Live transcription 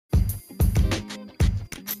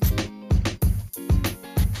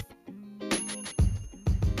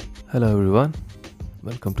Hello everyone,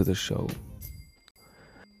 welcome to the show.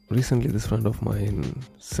 Recently, this friend of mine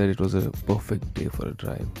said it was a perfect day for a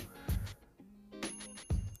drive.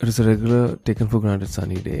 It is a regular, taken for granted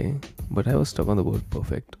sunny day, but I was stuck on the word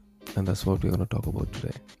perfect, and that's what we're going to talk about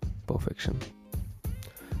today: perfection.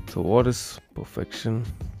 So, what is perfection?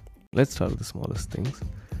 Let's start with the smallest things.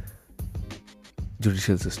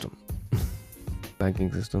 Judicial system,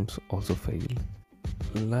 banking systems also fail.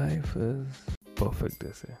 Life is perfect,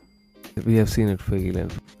 they say. We have seen it fail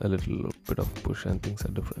and a little bit of push and things are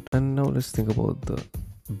different. And now let's think about the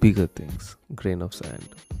bigger things. Grain of sand.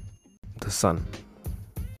 The sun.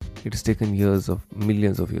 It has taken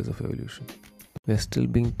millions of years of evolution. We are still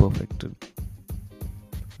being perfected.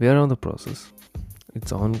 We are on the process.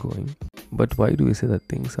 It's ongoing. But why do we say that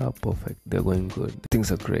things are perfect? They're going good.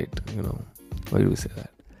 Things are great, Why do we say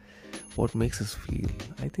that? What makes us feel?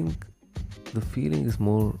 I think the feeling is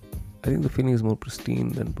more pristine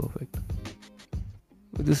than perfect.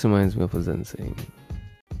 This reminds me of a Zen saying: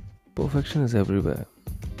 perfection is everywhere,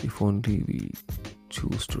 if only we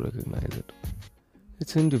choose to recognize it.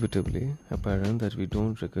 It's indubitably apparent that we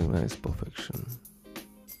don't recognize perfection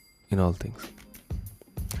in all things.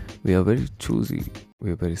 We are very choosy,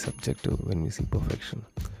 we are very subjective when we see perfection.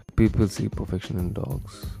 People see perfection in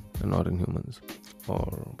dogs and not in humans.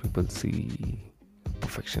 Or people see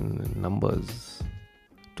perfection in numbers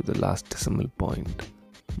to the last decimal point,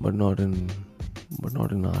 but not in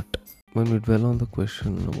art. When we dwell on the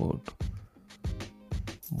question about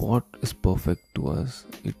what is perfect to us,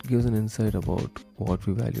 it gives an insight about what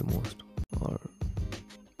we value most, or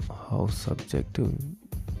how subjective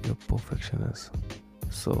your perfection is.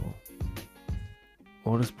 So,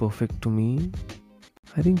 what is perfect to me?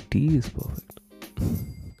 I think tea is perfect.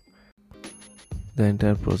 The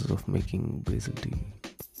entire process of making basil tea.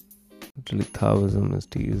 Literally, Taoism is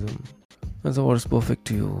teaism. And so, what is perfect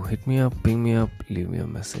to you? Hit me up, ping me up, leave me a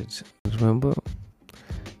message. Remember,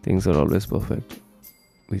 things are always perfect.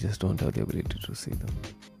 We just don't have the ability to see them.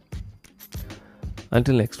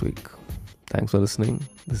 Until next week, thanks for listening.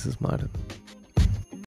 This is Martin.